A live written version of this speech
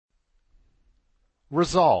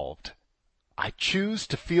Resolved. I choose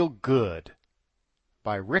to feel good.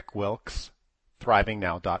 By Rick Wilkes,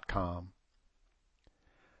 thrivingnow.com.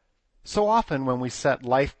 So often when we set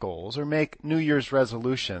life goals or make New Year's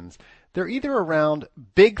resolutions, they're either around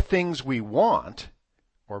big things we want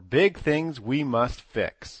or big things we must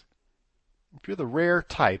fix. If you're the rare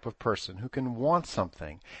type of person who can want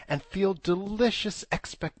something and feel delicious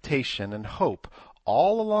expectation and hope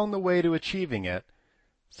all along the way to achieving it,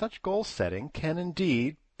 such goal setting can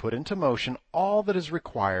indeed put into motion all that is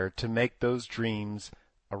required to make those dreams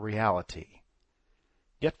a reality.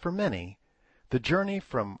 Yet for many, the journey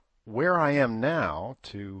from where I am now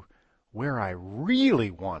to where I really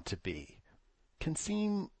want to be can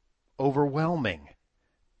seem overwhelming,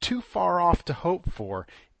 too far off to hope for,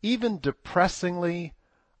 even depressingly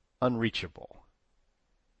unreachable.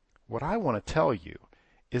 What I want to tell you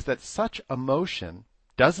is that such emotion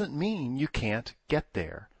doesn't mean you can't get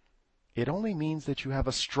there. It only means that you have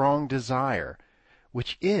a strong desire,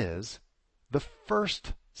 which is the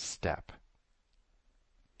first step.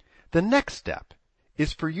 The next step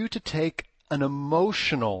is for you to take an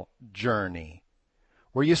emotional journey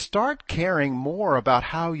where you start caring more about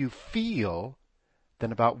how you feel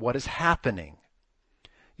than about what is happening.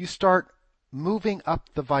 You start moving up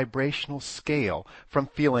the vibrational scale from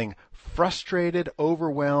feeling frustrated,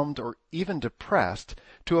 overwhelmed, or even depressed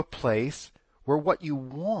to a place where what you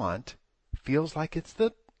want feels like it's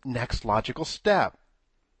the next logical step.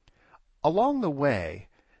 Along the way,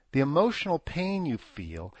 the emotional pain you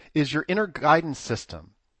feel is your inner guidance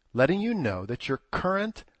system, letting you know that your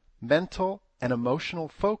current mental and emotional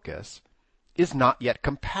focus is not yet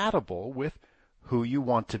compatible with who you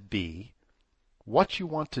want to be, what you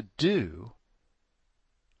want to do,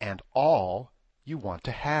 and all you want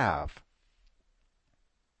to have.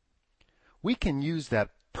 We can use that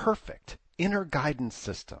perfect inner guidance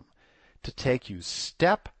system to take you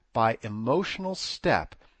step by emotional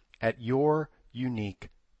step at your unique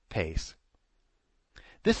pace.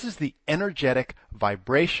 This is the energetic,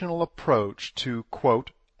 vibrational approach to,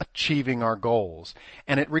 quote, achieving our goals,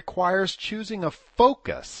 and it requires choosing a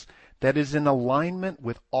focus that is in alignment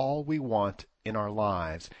with all we want in our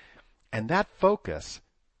lives. And that focus,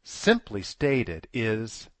 simply stated,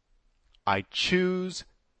 is I choose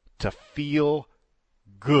to feel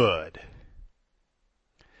good.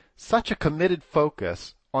 Such a committed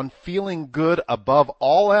focus on feeling good above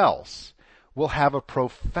all else will have a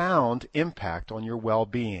profound impact on your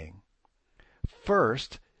well-being.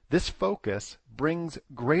 First, this focus brings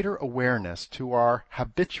greater awareness to our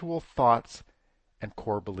habitual thoughts and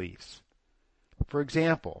core beliefs. For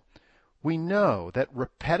example, we know that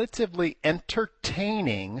repetitively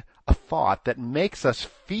entertaining a thought that makes us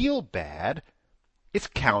feel bad is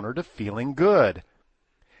counter to feeling good.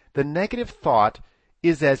 The negative thought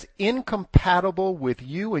is as incompatible with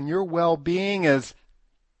you and your well-being as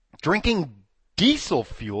drinking diesel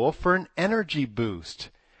fuel for an energy boost.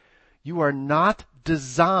 You are not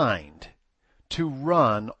designed to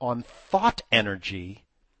run on thought energy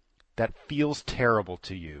that feels terrible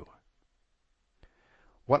to you.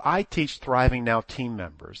 What I teach Thriving Now team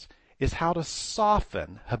members is how to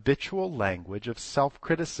soften habitual language of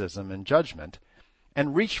self-criticism and judgment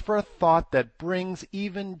and reach for a thought that brings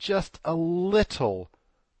even just a little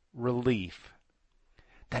relief.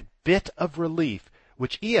 That bit of relief,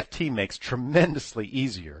 which EFT makes tremendously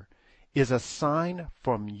easier, is a sign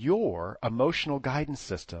from your emotional guidance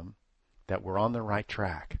system that we're on the right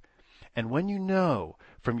track. And when you know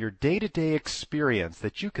from your day-to-day experience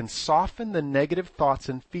that you can soften the negative thoughts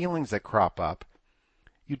and feelings that crop up,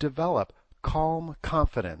 you develop calm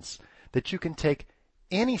confidence that you can take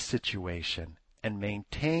any situation and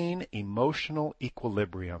maintain emotional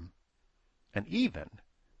equilibrium, and even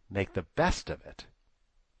make the best of it.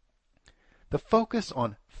 The focus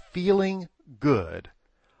on feeling good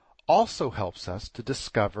also helps us to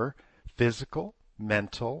discover physical,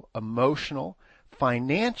 mental, emotional,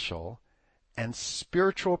 financial, and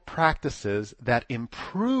spiritual practices that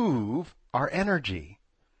improve our energy.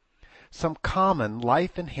 Some common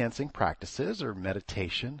life-enhancing practices are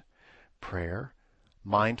meditation, prayer,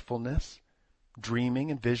 mindfulness, dreaming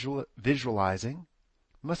and visualizing,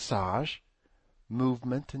 massage,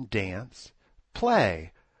 movement and dance,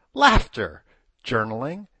 play, laughter,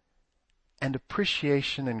 journaling, and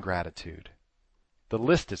appreciation and gratitude. The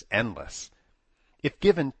list is endless. If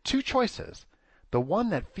given two choices, the one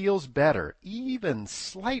that feels better, even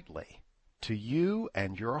slightly, to you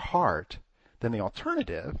and your heart than the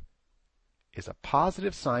alternative is a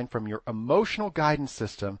positive sign from your emotional guidance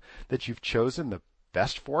system that you've chosen the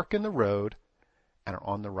best fork in the road and are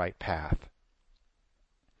on the right path.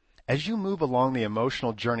 As you move along the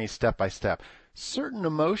emotional journey step by step, certain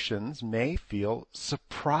emotions may feel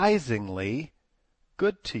surprisingly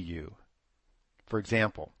good to you. For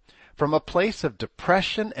example, from a place of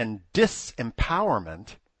depression and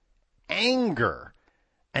disempowerment, anger,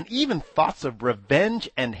 and even thoughts of revenge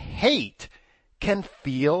and hate can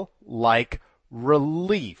feel like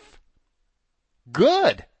relief.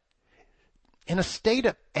 Good. In a state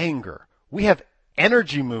of anger, we have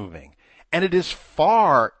energy moving, and it is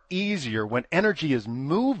far easier when energy is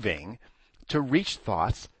moving to reach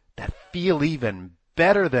thoughts that feel even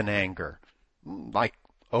better than anger, like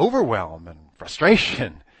overwhelm and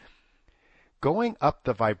frustration. Going up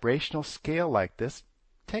the vibrational scale like this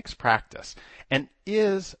takes practice and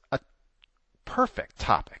is a perfect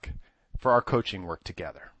topic for our coaching work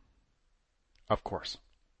together. Of course,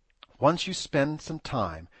 once you spend some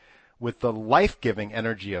time with the life-giving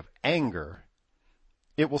energy of anger,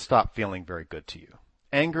 it will stop feeling very good to you.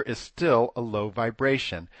 Anger is still a low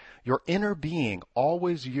vibration. Your inner being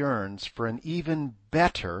always yearns for an even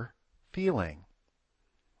better feeling.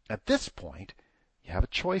 At this point, you have a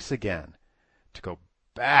choice again to go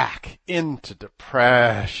back into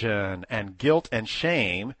depression and guilt and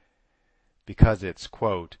shame because it's,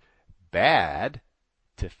 quote, bad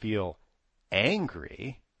to feel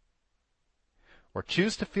angry, or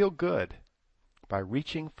choose to feel good by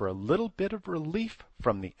reaching for a little bit of relief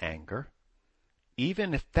from the anger,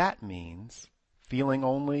 even if that means feeling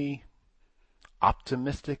only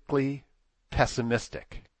optimistically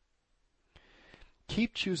pessimistic.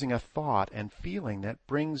 Keep choosing a thought and feeling that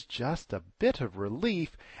brings just a bit of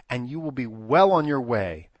relief, and you will be well on your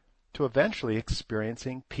way to eventually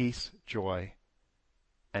experiencing peace, joy,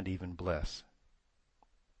 and even bliss.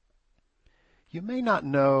 You may not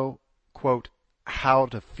know, quote, how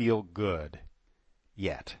to feel good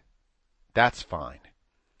yet. That's fine.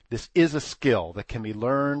 This is a skill that can be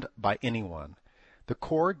learned by anyone. The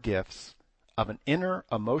core gifts of an inner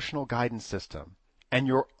emotional guidance system and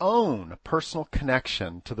your own personal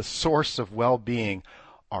connection to the source of well-being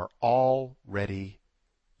are already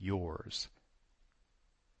yours.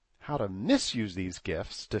 How to misuse these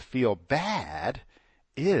gifts to feel bad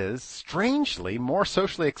is strangely more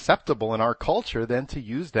socially acceptable in our culture than to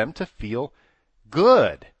use them to feel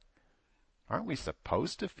good. Aren't we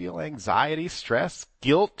supposed to feel anxiety, stress,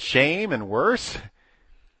 guilt, shame, and worse?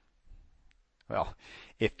 Well,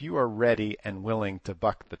 if you are ready and willing to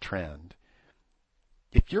buck the trend,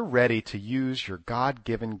 if you're ready to use your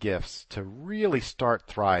God-given gifts to really start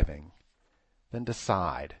thriving, then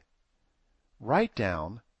decide. Write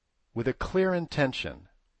down with a clear intention,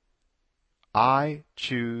 I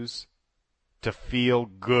choose to feel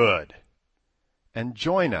good, and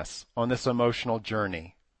join us on this emotional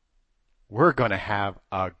journey. We're going to have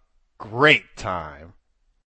a great time.